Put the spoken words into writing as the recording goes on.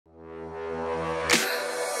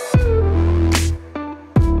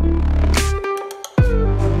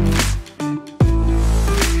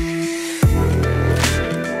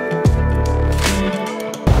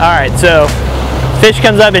All right, so fish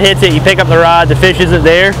comes up and hits it. You pick up the rod. The fish isn't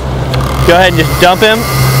there. Go ahead and just dump him.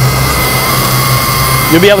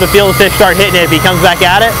 You'll be able to feel the fish start hitting it if he comes back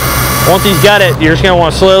at it. Once he's got it, you're just going to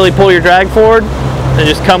want to slowly pull your drag forward and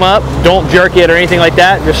just come up. Don't jerk it or anything like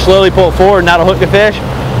that. Just slowly pull it forward and that'll hook the fish.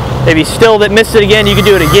 If he still misses it again, you can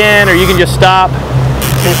do it again, or you can just stop.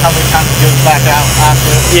 See how many times he goes back out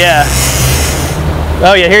after. Yeah.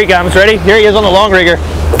 Oh yeah, here he comes. Ready? Here he is on the long rigger.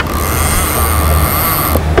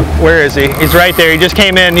 Where is he? He's right there. He just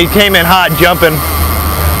came in. He came in hot, jumping.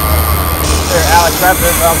 There, Alex, grab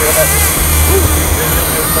this. I'll be right.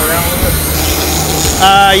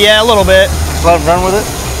 Yeah, a little bit. Let him run with it?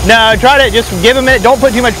 No, try to just give him a minute. Don't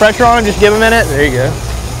put too much pressure on him. Just give him a minute. There you go.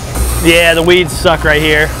 Yeah, the weeds suck right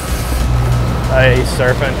here. Oh, he's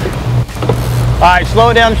surfing. All right, slow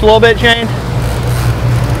it down just a little bit, Shane.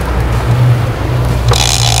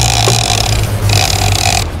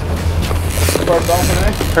 First dolphin,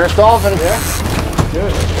 eh? First dolphin. Yeah.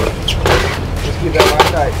 Good. Just keep that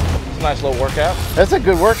line tight. It's a nice little workout. That's a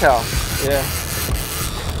good workout. Yeah.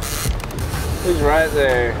 He's right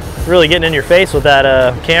there. Really getting in your face with that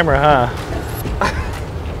camera, huh?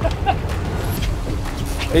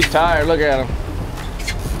 He's tired. Look at him.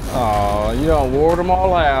 Oh, you done wore them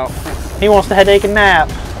all out. He wants to take a nap.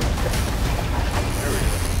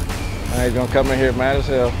 Now he's gonna come in here mad as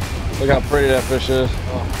hell. Look how pretty that fish is.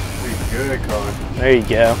 Oh, he's good, Colin. There you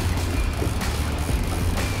go.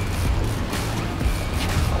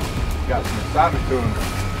 Got some excitement to him.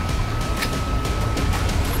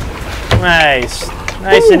 Nice.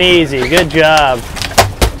 Nice and easy. Good job.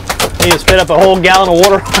 He just spit up a whole gallon of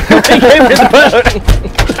water on his boat.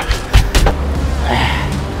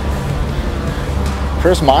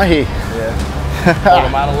 First Mahi. Yeah. Hold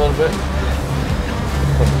him out a little bit.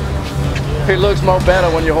 He looks more better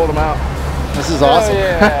when you hold him out. This is awesome. Oh,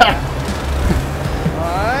 yeah.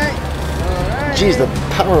 All right. All right. Geez, the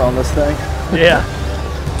power on this thing. Yeah.